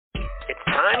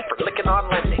time for Lykken on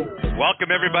Lending.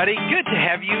 Welcome, everybody. Good to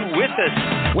have you with us.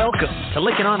 Welcome to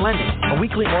Lykken on Lending, a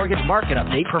weekly mortgage market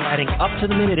update providing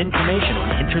up-to-the-minute information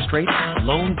on interest rates,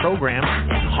 loan programs,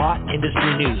 and hot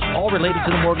industry news, all related to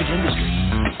the mortgage industry.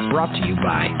 Brought to you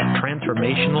by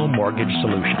Transformational Mortgage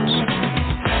Solutions.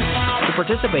 To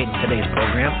participate in today's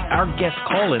program, our guest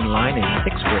call-in line is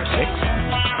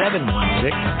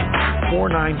 646-716-4972.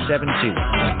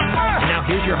 Now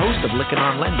here's your host of Lykken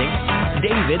on Lending,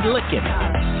 David Lykken.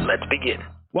 Let's begin.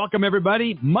 Welcome,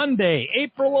 everybody. Monday,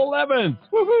 April 11th.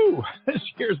 Woohoo! This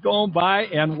year's going by,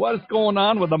 and what's going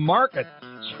on with the market?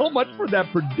 So much for that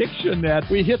prediction that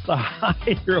we hit the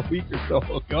high here a week or so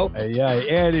ago.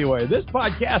 Anyway, this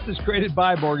podcast is created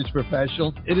by mortgage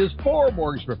professionals. It is for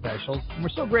mortgage professionals, and we're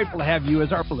so grateful to have you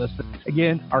as our listener.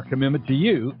 Again, our commitment to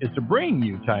you is to bring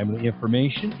you timely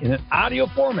information in an audio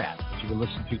format that you can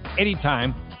listen to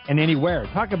anytime and anywhere.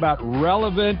 Talk about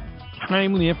relevant,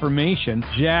 timely information.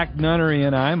 Jack Nunnery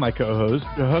and I, my co-host,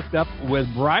 hooked up with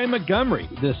Brian Montgomery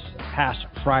this past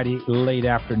Friday late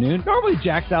afternoon. Normally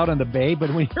Jack's out on the bay,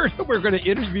 but when he heard that we were going to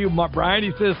interview Brian,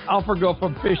 he says, I'll forgo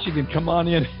from fishing and come on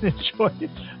in and enjoy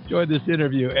this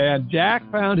interview. And Jack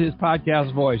found his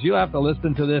podcast voice. You'll have to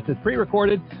listen to this. It's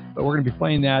pre-recorded, but we're going to be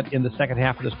playing that in the second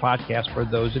half of this podcast for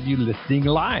those of you listening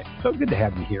live. So good to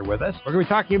have you here with us. We're going to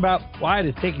be talking about why it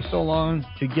is taking so long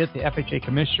to get the FHA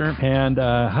commissioner, and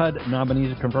HUD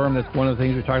nominees confirmed. That's one of the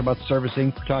things we're talking about,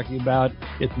 servicing. We're talking about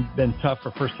it's been tough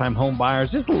for first-time home buyers.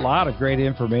 There's a lot of great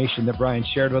information that Brian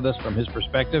shared with us from his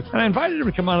perspective. And I invited him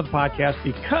to come on the podcast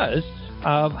because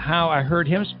of how I heard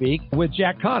him speak with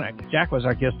Jack Connick. Jack was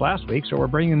our guest last week, so we're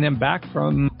bringing them back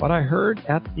from what I heard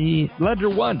at the Lender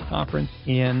One conference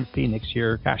in Phoenix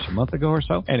here, a month ago or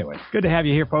so. Anyway, good to have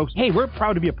you here, folks. Hey, we're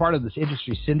proud to be a part of this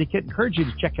industry syndicate. Encourage you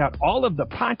to check out all of the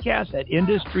podcasts at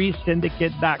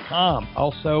industrysyndicate.com.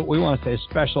 Also, we want to say a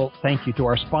special thank you to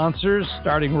our sponsors,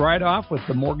 starting right off with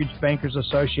the Mortgage Bankers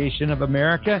Association of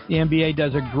America. The MBA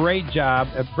does a great job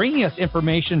of bringing us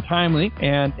information timely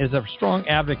and is a strong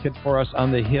advocate for us on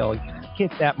the Hill.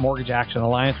 Get that Mortgage Action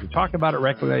Alliance. We talk about it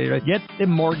regularly. Get the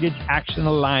Mortgage Action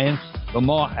Alliance, the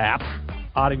MOA app,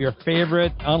 out of your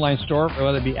favorite online store,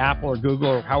 whether it be Apple or Google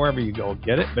or however you go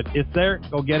get it. But it's there.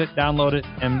 Go get it, download it,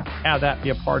 and have that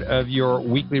be a part of your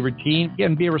weekly routine.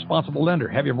 Again, be a responsible lender.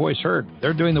 Have your voice heard.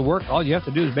 They're doing the work. All you have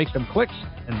to do is make some clicks,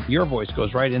 and your voice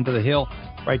goes right into the Hill,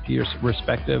 right to your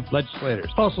respective legislators.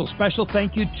 Also, special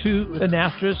thank you to the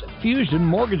Nastra's Fusion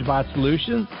Mortgage Bot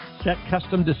Solution. Set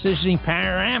custom decisioning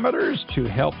parameters to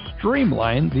help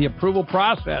streamline the approval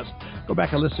process. Go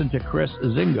back and listen to Chris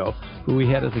Zingo, who we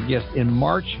had as a guest in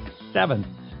March 7th.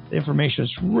 The information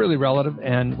is really relevant,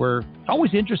 and we're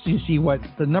always interested to see what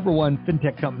the number one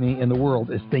fintech company in the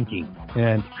world is thinking.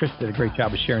 And Chris did a great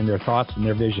job of sharing their thoughts and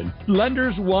their vision.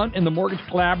 Lenders One and the Mortgage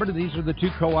Collaborative, these are the two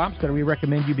co-ops that we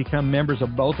recommend you become members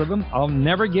of both of them. I'll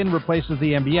never again replace the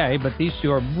MBA, but these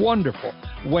two are wonderful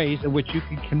ways in which you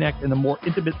can connect in a more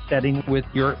intimate setting with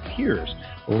your peers.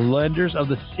 Lenders of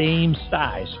the same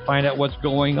size. Find out what's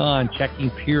going on, checking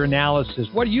peer analysis.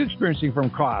 What are you experiencing from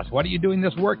costs? What are you doing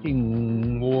that's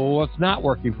working? What's not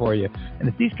working for you? And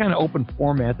it's these kind of open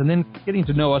formats, and then getting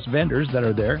to know us vendors that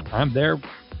are there. I'm there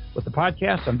with the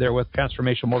podcast. I'm there with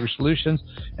Transformational Mortgage Solutions.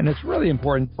 And it's really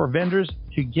important for vendors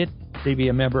to get to be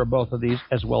a member of both of these,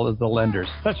 as well as the lenders.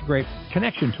 Such a great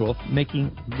connection tool,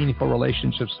 making meaningful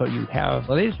relationships so you have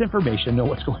the latest information, know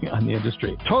what's going on in the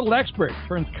industry. Total Expert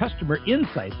turns customer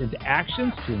insights into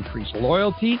actions to increase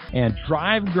loyalty and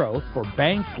drive growth for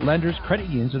banks, lenders, credit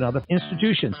unions, and other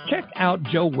institutions. Check out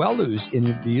Joe Wellu's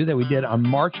interview that we did on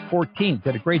March 14th.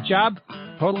 Did a great job.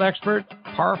 Total Expert,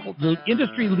 powerful,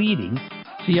 industry-leading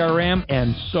CRM,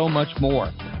 and so much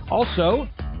more. Also,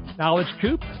 Knowledge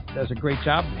Coop does a great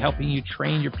job of helping you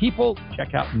train your people.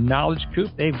 Check out Knowledge Coop.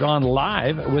 They've gone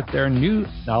live with their new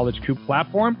Knowledge Coop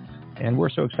platform, and we're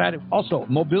so excited. Also,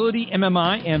 Mobility,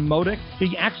 MMI, and Modex, so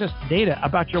you can access data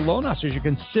about your loan officers you're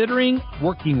considering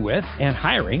working with and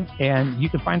hiring, and you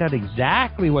can find out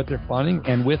exactly what they're funding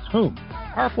and with whom.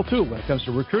 Powerful tool when it comes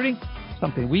to recruiting.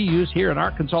 Something we use here in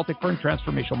our consulting firm,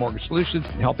 Transformational Mortgage Solutions,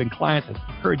 and helping clients. I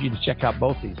encourage you to check out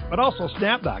both these. But also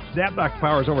SnapDocs. SnapDocs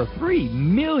powers over 3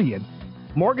 million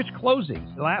mortgage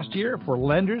closings last year for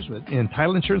lenders in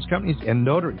title insurance companies and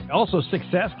notaries. Also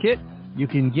Success Kit. You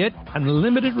can get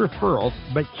unlimited referrals,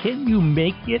 but can you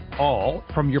make it all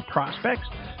from your prospects?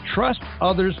 Trust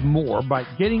others more by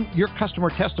getting your customer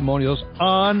testimonials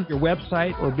on your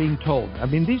website or being told. I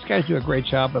mean, these guys do a great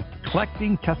job of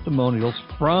collecting testimonials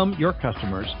from your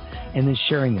customers and then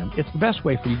sharing them. It's the best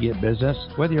way for you to get business,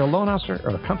 whether you're a loan officer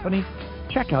or a company.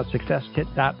 Check out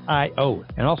successkit.io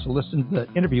and also listen to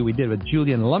the interview we did with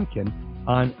Julian Lumpkin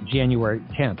on January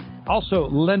 10th. Also,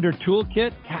 Lender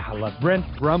Toolkit. I love Brent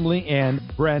Brumley and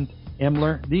Brent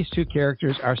Emler. These two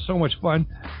characters are so much fun.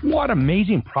 What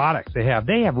amazing products they have.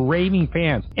 They have raving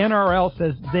fans. NRL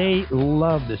says they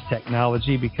love this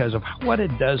technology because of what it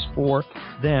does for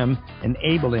them,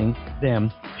 enabling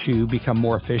them to become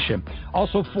more efficient.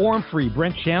 Also, Form Free.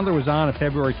 Brent Chandler was on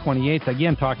February 28th,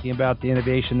 again talking about the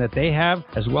innovation that they have,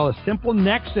 as well as Simple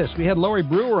Nexus. We had Lori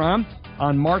Brewer on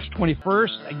March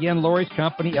 21st. Again, Lori's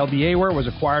company, LBAware, was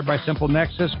acquired by Simple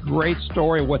Nexus. Great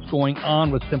story of what's going on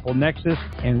with Simple Nexus,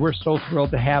 and we're so thrilled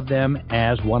to have them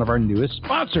as one of our newest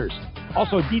sponsors.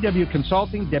 Also, DW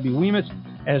Consulting, Debbie Weemus,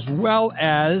 as well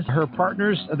as her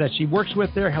partners that she works with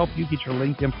there, help you get your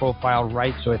LinkedIn profile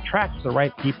right so it attracts the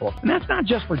right people. And that's not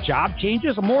just for job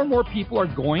changes. More and more people are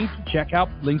going to check out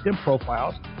LinkedIn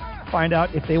profiles, find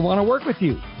out if they want to work with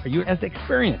you. Are you as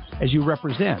experienced as you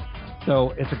represent?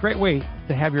 So it's a great way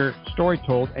to have your story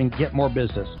told and get more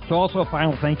business. So also a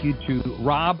final thank you to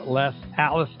Rob, Les,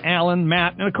 Alice, Alan,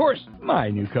 Matt, and of course, my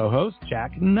new co-host,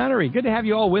 Jack Nunnery. Good to have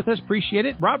you all with us. Appreciate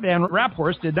it. Rob Van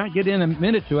Raphorst did not get in a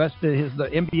minute to us to the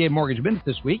MBA Mortgage Minute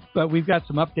this week, but we've got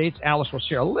some updates. Alice will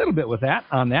share a little bit with that.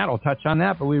 I'll touch on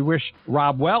that, but we wish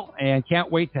Rob well and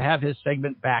can't wait to have his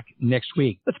segment back next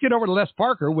week. Let's get over to Les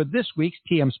Parker with this week's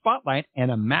TM Spotlight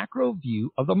and a macro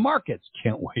view of the markets.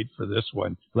 Can't wait for this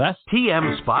one. Les?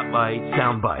 TM Spotlight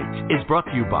Soundbites is brought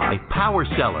to you by Power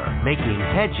Seller, making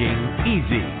hedging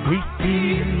easy. We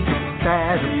see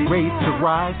that rates are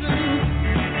rising,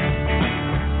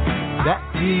 that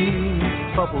these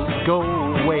bubbles go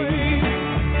away.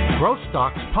 Growth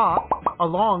stocks pop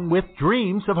along with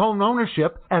dreams of home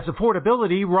ownership as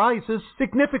affordability rises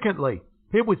significantly.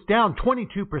 It was down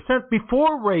 22%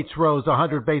 before rates rose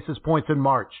 100 basis points in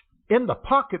March. In the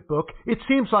pocketbook, it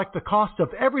seems like the cost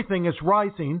of everything is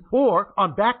rising, or,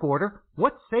 on back order,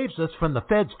 what saves us from the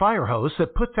Fed's fire hose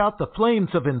that puts out the flames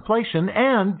of inflation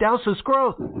and douses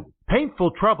growth?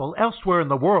 Painful trouble elsewhere in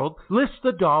the world lifts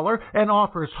the dollar and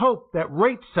offers hope that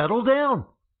rates settle down.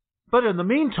 But in the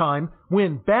meantime,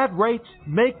 when bad rates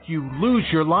make you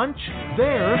lose your lunch,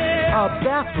 there's a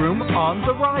bathroom on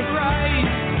the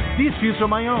right. These views are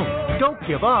my own. Don't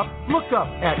give up. Look up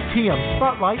at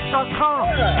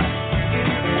tmspotlight.com.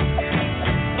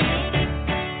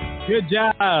 Good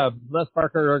job. Les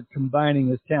Parker combining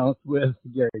his talents with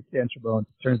Gary Cantrabone.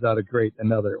 Turns out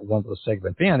another one of those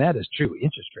segments. Man, that is true.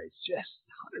 Interest rates just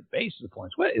 100 basis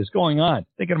points. What is going on?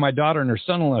 Thinking of my daughter and her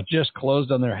son-in-law just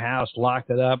closed on their house,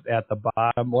 locked it up at the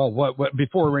bottom. Well, what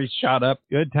before rates shot up.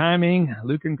 Good timing.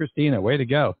 Luke and Christina, way to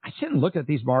go. I shouldn't look at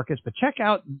these markets, but check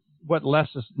out what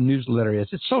Les's newsletter is.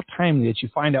 It's so timely that you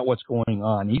find out what's going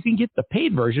on. You can get the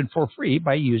paid version for free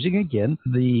by using, again,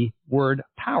 the word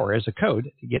POWER as a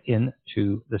code to get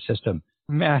into the system.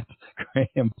 Matt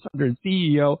Graham, founder and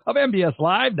CEO of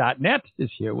MBSLive.net, is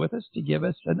here with us to give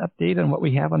us an update on what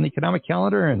we have on the economic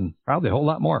calendar and probably a whole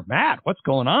lot more. Matt, what's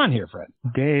going on here, friend?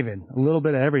 David, a little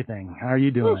bit of everything. How are you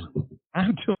doing?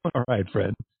 I'm doing all right,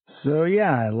 friend. So,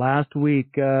 yeah, last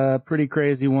week, pretty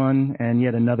crazy one, and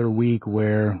yet another week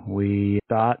where we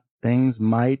thought things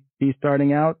might be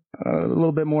starting out a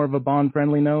little bit more of a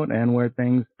bond-friendly note and where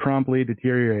things promptly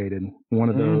deteriorated. One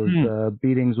of those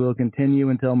beatings will continue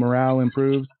until morale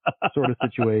improves sort of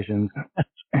situations.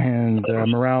 And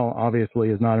morale obviously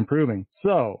is not improving.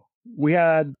 So we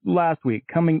had last week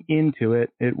coming into it,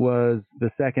 it was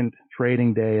the second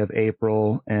trading day of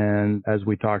April. And as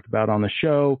we talked about on the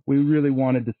show, we really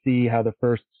wanted to see how the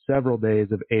first several days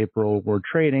of April were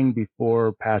trading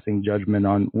before passing judgment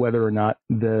on whether or not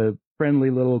the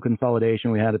friendly little consolidation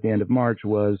we had at the end of March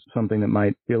was something that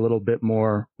might be a little bit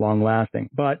more long lasting.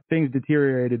 But things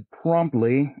deteriorated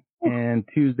promptly. And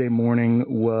Tuesday morning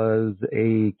was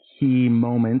a key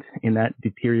moment in that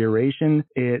deterioration.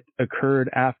 It occurred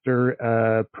after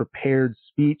a prepared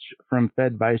speech from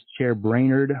Fed Vice Chair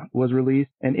Brainerd was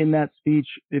released. And in that speech,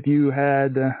 if you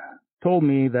had told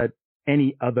me that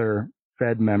any other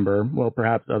Fed member, well,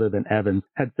 perhaps other than Evans,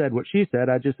 had said what she said,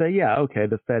 I'd just say, yeah, okay,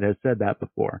 the Fed has said that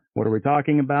before. What are we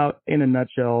talking about? In a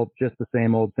nutshell, just the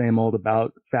same old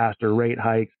about faster rate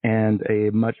hikes and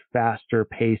a much faster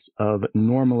pace of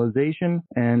normalization.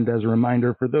 And as a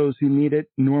reminder for those who need it,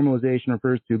 normalization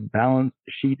refers to balance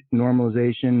sheet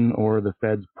normalization, or the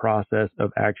Fed's process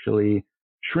of actually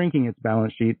shrinking its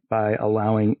balance sheet by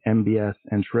allowing MBS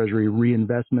and Treasury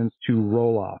reinvestments to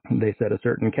roll off. They set a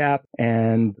certain cap,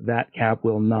 and that cap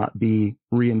will not be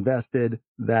reinvested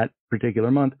that particular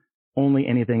month, only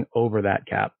anything over that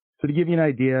cap. So to give you an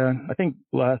idea, I think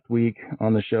last week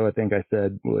on the show, I think I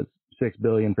said was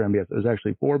billion for MBS. It was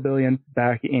actually $4 billion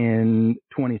back in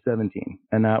 2017.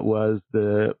 And that was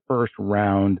the first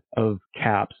round of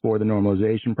caps for the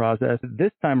normalization process.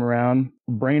 This time around,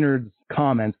 Brainard's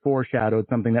comments foreshadowed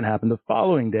something that happened the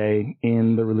following day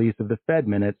in the release of the Fed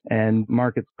minutes, and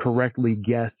markets correctly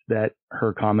guessed that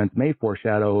her comments may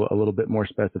foreshadow a little bit more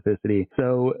specificity.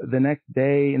 So the next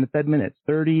day in the Fed minutes,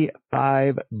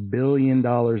 $35 billion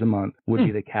a month would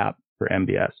be the cap for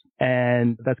MBS.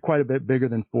 And that's quite a bit bigger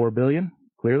than $4 billion,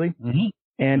 clearly.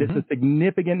 And it's a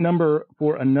significant number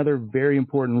for another very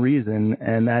important reason,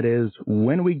 and that is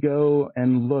when we go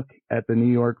and look at the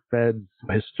New York Fed's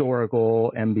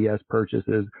historical MBS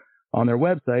purchases on their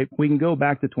website, we can go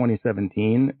back to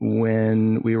 2017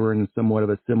 when we were in somewhat of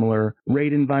a similar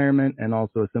rate environment and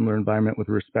also a similar environment with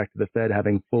respect to the Fed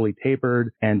having fully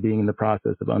tapered and being in the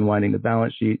process of unwinding the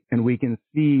balance sheet. And we can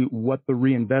see what the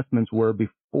reinvestments were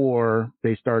before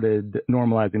they started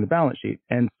normalizing the balance sheet.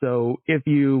 And so if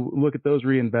you look at those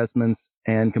reinvestments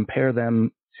and compare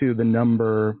them to the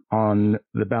number on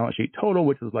the balance sheet total,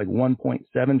 which was like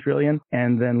 1.7 trillion,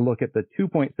 and then look at the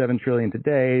 2.7 trillion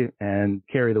today and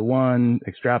carry the one,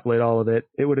 extrapolate all of it,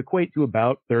 it would equate to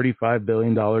about $35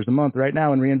 billion a month right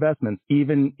now in reinvestments,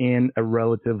 even in a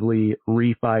relatively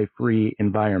refi-free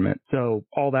environment. So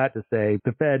all that to say,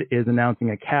 the Fed is announcing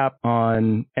a cap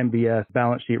on MBS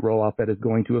balance sheet roll-off that is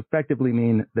going to effectively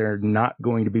mean they're not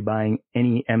going to be buying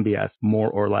any MBS,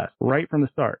 more or less, right from the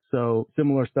start. So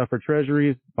similar stuff for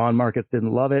treasuries. Bond markets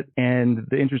didn't love it. And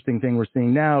the interesting thing we're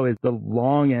seeing now is the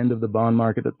long end of the bond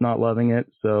market that's not loving it.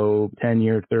 So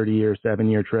 10-year, 30-year,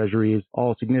 7-year treasuries,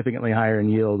 all significantly higher in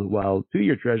yield, while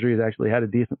 2-year treasuries actually had a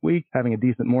decent week, having a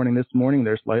decent morning this morning.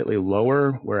 They're slightly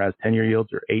lower, whereas 10-year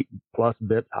yields are 8+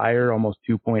 bips higher, almost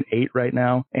 2.8 right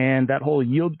now. And that whole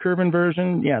yield curve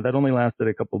inversion, that only lasted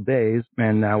a couple days.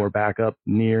 And now we're back up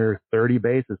near 30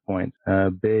 basis points, a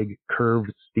big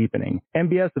curved steepening.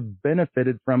 MBS have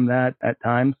benefited from that at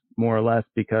times, more or less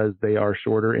because they are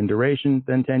shorter in duration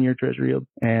than 10-year treasury yields,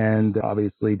 and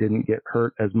obviously didn't get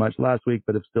hurt as much last week,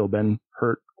 but have still been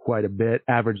hurt quite a bit.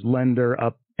 Average lender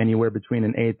up anywhere between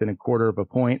 1/8 and 1/4 of a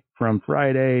point from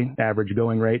Friday. Average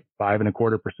going rate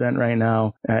 5.25% right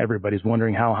now. Everybody's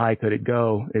wondering how high could it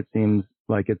go. It seems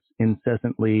like it's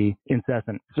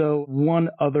incessant. So one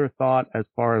other thought as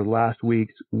far as last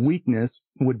week's weakness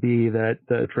would be that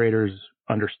the traders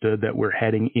understood that we're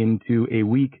heading into a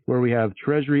week where we have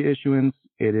treasury issuance.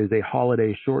 It is a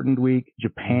holiday shortened week.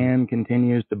 Japan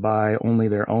continues to buy only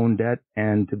their own debt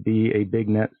and to be a big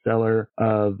net seller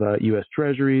of U.S.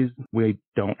 treasuries. We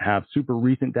don't have super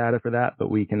recent data for that, but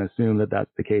we can assume that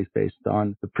that's the case based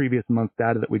on the previous month's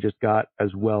data that we just got,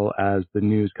 as well as the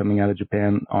news coming out of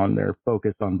Japan on their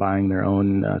focus on buying their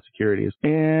own securities.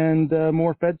 And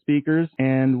more Fed speakers,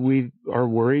 and we are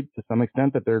worried to some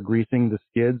extent that they're greasing the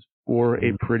skids for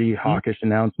a pretty hawkish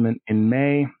announcement in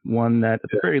May, one that at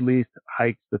the very least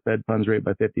hikes the Fed funds rate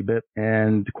by 50 bps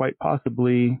and quite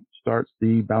possibly starts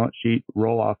the balance sheet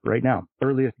roll-off right now.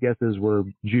 Earliest guesses were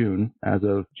June as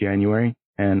of January.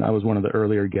 And I was one of the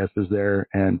earlier guesses there,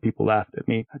 and people laughed at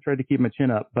me. I tried to keep my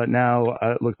chin up, but now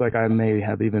it looks like I may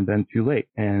have even been too late,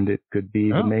 and it could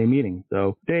be the May meeting.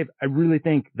 So, Dave, I really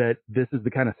think that this is the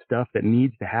kind of stuff that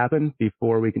needs to happen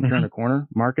before we can turn a corner.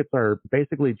 Markets are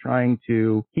basically trying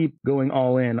to keep going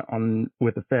all in on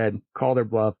with the Fed, call their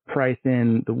bluff, price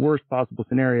in the worst possible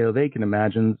scenario they can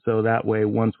imagine, so that way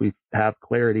once we have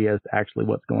clarity as to actually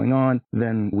what's going on,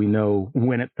 then we know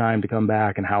when it's time to come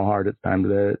back and how hard it's time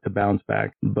to bounce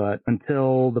back. But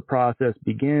until the process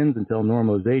begins, until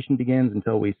normalization begins,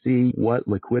 until we see what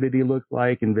liquidity looks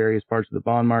like in various parts of the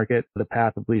bond market, the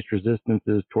path of least resistance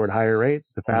is toward higher rates.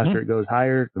 The faster it goes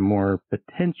higher, the more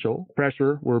potential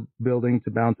pressure we're building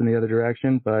to bounce in the other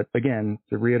direction. But again,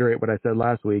 to reiterate what I said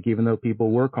last week, even though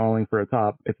people were calling for a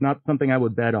top, it's not something I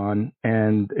would bet on,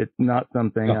 and it's not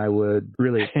something I would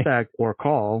really expect or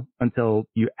call until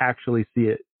you actually see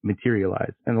it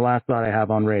materialize. And the last thought I have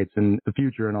on rates and the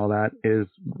future and all that is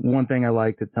one thing I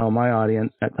like to tell my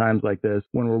audience at times like this,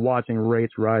 when we're watching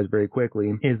rates rise very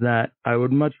quickly, is that I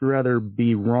would much rather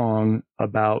be wrong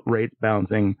about rates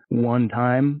bouncing one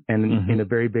time and in a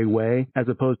very big way, as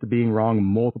opposed to being wrong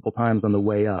multiple times on the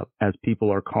way up as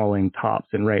people are calling tops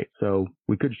in rates. So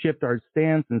we could shift our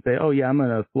stance and say, oh yeah, I'm going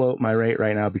to float my rate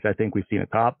right now because I think we've seen a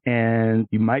top. And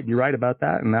you might be right about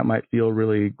that, and that might feel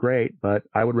really great, but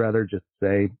I would rather just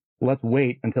say, let's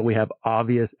wait until we have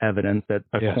obvious evidence that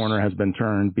a corner has been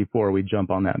turned before we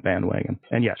jump on that bandwagon.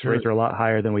 And yes, rates are a lot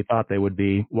higher than we thought they would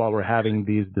be while we're having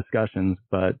these discussions,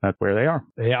 but that's where they are.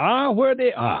 They are where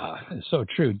they are. It's so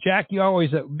true. Jack, you're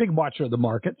always a big watcher of the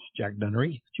markets. Jack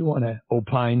Dunnery, do you want to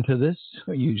opine to this?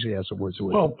 I usually have some words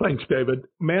with Well, thanks, David.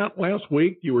 Matt, last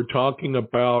week you were talking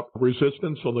about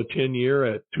resistance on the 10-year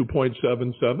at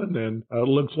 2.77, and it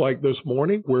looks like this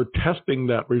morning we're testing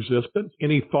that resistance.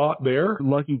 Any thought there?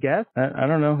 Lucky guess? I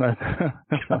don't know.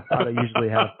 That's a thought I usually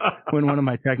have when one of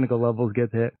my technical levels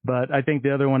gets hit. But I think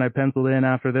the other one I penciled in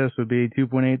after this would be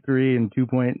 2.83 and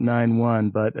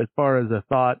 2.91. But as far as a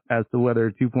thought as to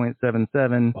whether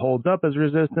 2.77 holds up as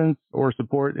resistance or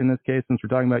support in this case, since we're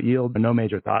talking about yield, no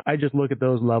major thought. I just look at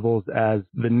those levels as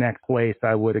the next place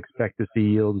I would expect to see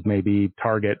yields maybe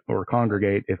target or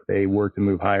congregate if they were to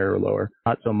move higher or lower,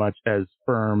 not so much as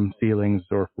firm ceilings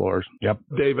or floors. Yep.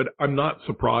 David, I'm not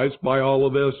surprised by all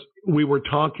of this. We were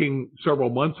talking several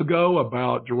months ago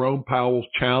about Jerome Powell's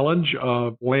challenge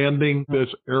of landing this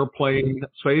airplane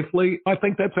safely. I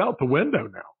think that's out the window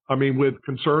now. I mean, with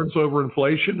concerns over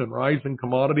inflation and rising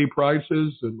commodity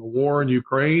prices and the war in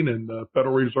Ukraine and the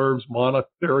Federal Reserve's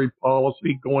monetary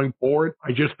policy going forward,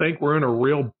 I just think we're in a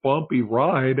real bumpy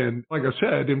ride. And like I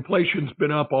said, inflation's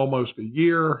been up almost a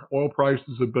year. Oil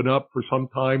prices have been up for some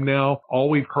time now. All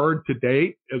we've heard to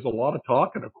date is a lot of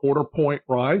talk and a 1/4 point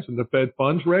rise in the Fed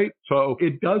funds rate. So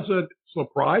it doesn't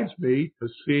surprise me to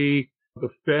see the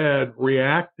Fed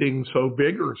reacting so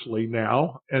vigorously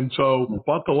now. And so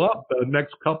buckle up. The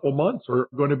next couple months are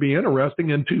going to be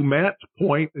interesting. And to Matt's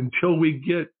point, until we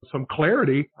get some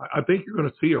clarity, I think you're going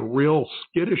to see a real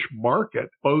skittish market,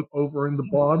 both over in the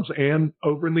bonds and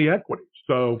over in the equities.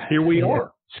 So here we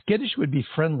are. Skittish would be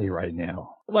friendly right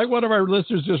now. Like one of our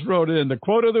listeners just wrote in, the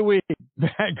quote of the week,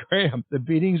 Matt Graham, the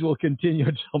beatings will continue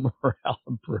until morale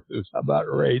improves. How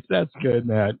about rates? That's good,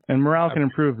 Matt. And morale can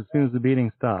improve as soon as the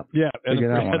beatings stop. Yeah. Figure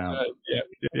that one out.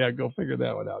 Yeah, go figure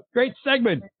that one out. Great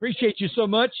segment. Appreciate you so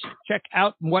much. Check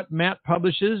out what Matt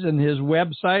publishes in his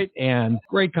website and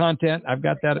great content. I've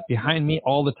got that behind me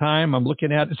all the time. I'm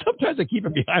looking at it. Sometimes I keep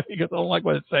it behind me because I don't like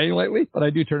what it's saying lately, but I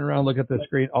do turn around and look at the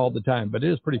screen all the time. But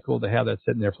it is pretty cool to have that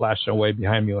sitting there flashing away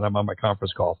behind me when I'm on my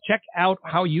conference call. Check out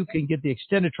how you can get the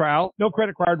extended trial. No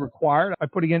credit card required by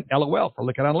putting in LOL for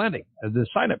Lykken on Lending as the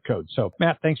sign-up code. So,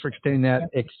 Matt, thanks for extending that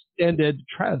extended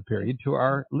trial period to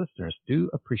our listeners. Do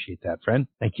appreciate that, friend.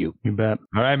 Thank you. You bet.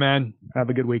 All right, man. Have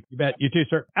a good week. You bet. You too,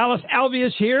 sir. Alice Alvey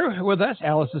is here with us.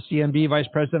 Alice is CMB Vice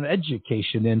President of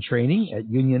Education and Training at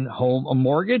Union Home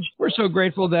Mortgage. We're so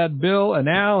grateful that Bill and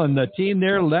Al and the team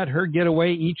there let her get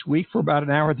away each week for about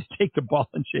an hour to take the ball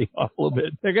and shake off a little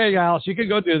bit. Okay, Alice, you can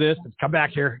go do this. Come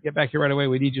back here. Get back here right away.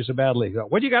 We need you so badly.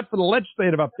 What do you got for the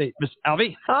legislative update, Miss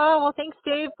Alvey? Oh, well, thanks,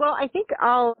 Dave. Well, I think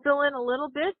I'll fill in a little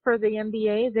bit for the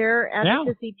MBA. Their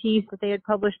advocacy piece that they had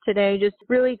published today just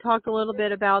really talked a little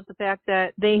bit about the fact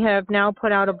that they have now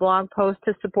put out a blog post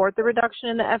to support the reduction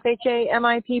in the FHA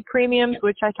MIP premiums,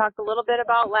 which I talked a little bit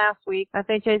about last week.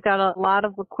 FHA's got a lot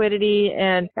of liquidity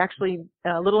and actually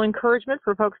a little encouragement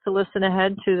for folks to listen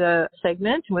ahead to the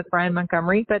segment with Brian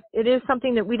Montgomery. But it is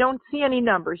something that we don't see any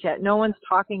numbers yet. No one's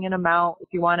talking an amount. If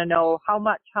you want to know how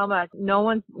much, no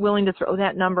one's willing to throw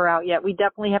that number out yet. We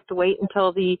definitely have to wait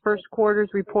until the first quarter's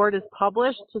report is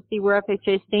published to see where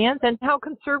FHA stands and how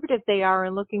conservative they are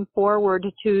in looking forward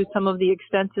to some of the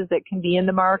expenses that can be in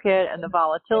the market and the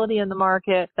volatility in the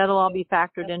market. That'll all be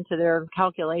factored into their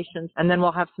calculations, and then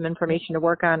we'll have some information to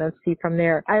work on and see from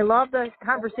there. I love the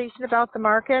conversation about the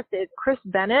market. Chris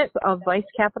Bennett of Vice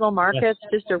Capital Markets,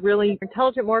 just a really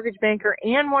intelligent mortgage banker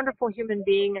and wonderful human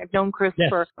being. I've known Chris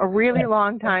for a really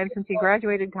long time, since he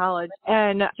graduated college,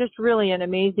 and just really an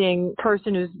amazing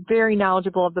person who's very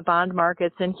knowledgeable of the bond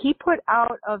markets. And he put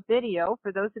out a video,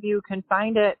 for those of you who can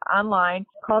find it online,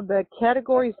 called the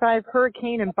Category 5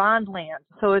 Hurricane and Bond Land.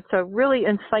 So it's a really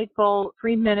insightful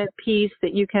 3-minute piece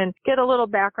that you can get a little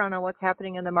background on what's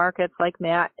happening in the markets, like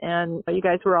Matt and you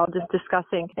guys were all just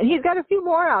discussing. And he's got a few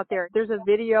more out there. There's a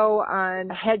video on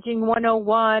Hedging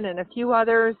 101 and a few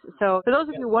others. So for those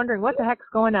of you wondering what the heck's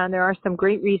going on, there are some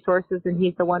great resources, and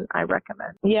he's the one I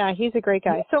recommend. Yeah, he's a great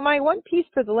guy. So my one piece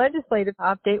for the legislative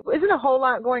update isn't a whole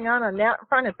lot going on that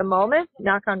front at the moment,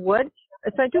 knock on wood.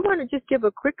 So I do want to just give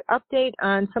a quick update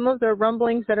on some of the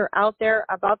rumblings that are out there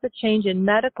about the change in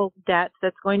medical debt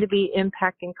that's going to be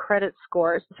impacting credit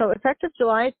scores. So effective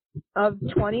July of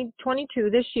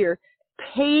 2022, this year,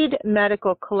 paid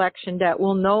medical collection debt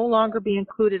will no longer be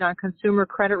included on consumer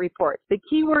credit reports. The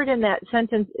key word in that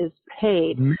sentence is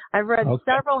paid. I've read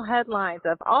several headlines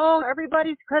of,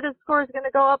 everybody's credit score is going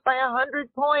to go up by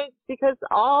 100 points because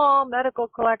all medical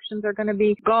collections are going to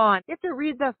be gone. You have to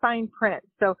read the fine print.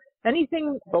 So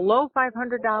anything below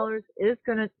 $500 is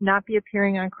going to not be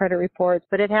appearing on credit reports,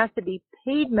 but it has to be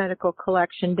paid medical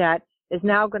collection debt is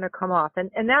now going to come off.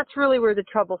 And that's really where the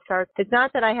trouble starts. It's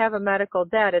not that I have a medical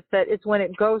debt. It's that it's when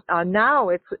it goes now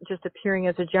it's just appearing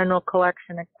as a general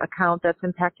collection account that's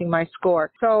impacting my score.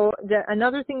 So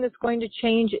another thing that's going to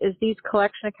change is these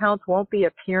collection accounts won't be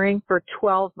appearing for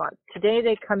 12 months. Today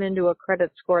they come into a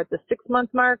credit score at the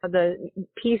 6-month mark. The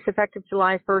piece effective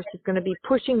July 1st is going to be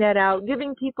pushing that out,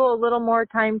 giving people a little more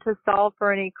time to solve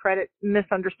for any credit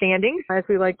misunderstandings, as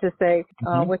we like to say,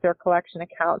 with their collection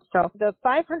accounts. So the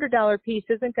 $500 piece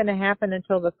isn't going to happen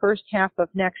until the first half of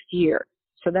next year.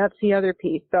 So that's the other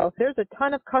piece. So there's a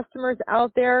ton of customers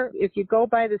out there. If you go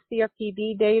by the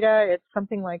CFPB data, it's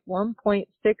something like 1.6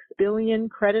 billion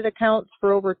credit accounts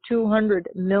for over 200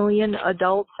 million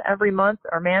adults every month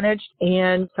are managed.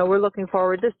 And so we're looking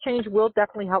forward. This change will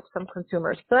definitely help some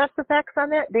consumers. So that's the facts on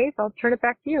that, Dave. I'll turn it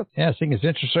back to you. Yeah, seeing as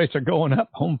interest rates are going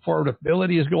up, home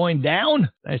affordability is going down.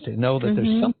 Nice to know that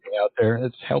there's something out there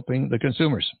that's helping the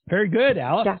consumers. Very good,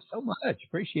 Alice. Yeah. So much.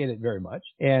 Appreciate it very much.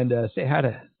 And say hi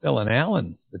to Bill and Alan.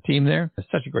 The team there. It's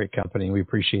such a great company. We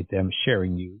appreciate them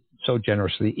sharing you so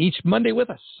generously each Monday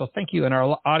with us. So thank you. And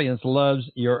our audience loves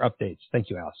your updates. Thank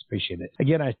you, Alice. Appreciate it.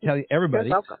 Again, I tell you,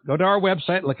 everybody, go to our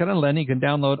website, Licking on Lending. You can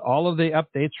download all of the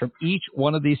updates from each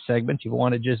one of these segments. If you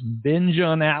want to just binge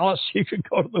on Alice, you can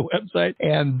go to the website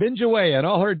and binge away on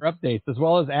all her updates, as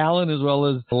well as Alan, as well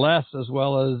as Les, as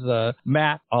well as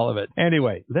Matt, all of it.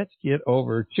 Anyway, let's get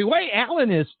over to, Alan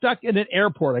is stuck in an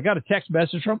airport. I got a text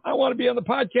message from, I want to be on the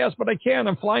podcast, but I can't.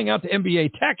 I'm flying out to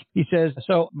MBA Tech. He says,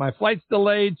 so my flight's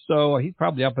delayed, so he's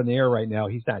probably up in the air right now.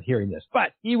 He's not hearing this.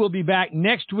 But he will be back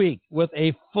next week with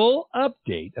a full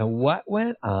update on what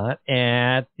went on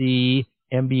at the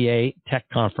MBA Tech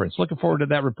Conference. Looking forward to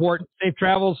that report. Safe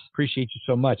travels. Appreciate you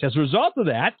so much. As a result of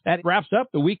that, that wraps up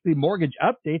the weekly mortgage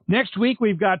update. Next week,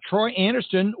 we've got Troy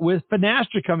Anderson with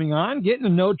Finastra coming on, getting to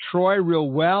know Troy real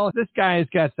well. This guy has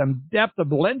got some depth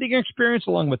of lending experience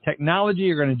along with technology.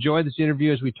 You're going to enjoy this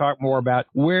interview as we talk more about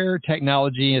where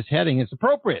technology is heading. It's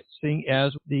appropriate, seeing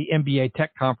as the MBA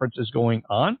Tech Conference is going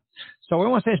on. So we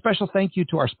want to say a special thank you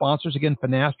to our sponsors. Again,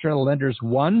 Finastra, Lenders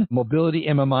One, Mobility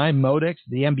MMI, Modex,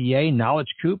 the MBA, Knowledge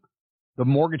Coop, the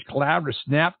Mortgage Collaborative,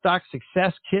 SnapDoc,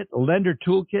 Success Kit, Lender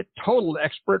Toolkit, Total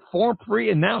Expert, Form Free,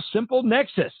 and now Simple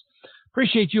Nexus.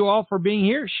 Appreciate you all for being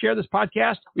here. Share this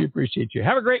podcast. We appreciate you.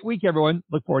 Have a great week, everyone.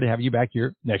 Look forward to having you back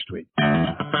here next week.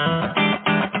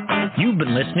 You've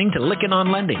been listening to Lickin'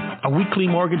 on Lending, a weekly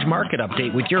mortgage market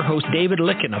update with your host, David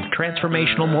Lickin of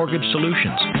Transformational Mortgage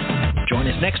Solutions. Join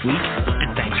us next week,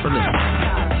 and thanks for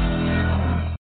listening.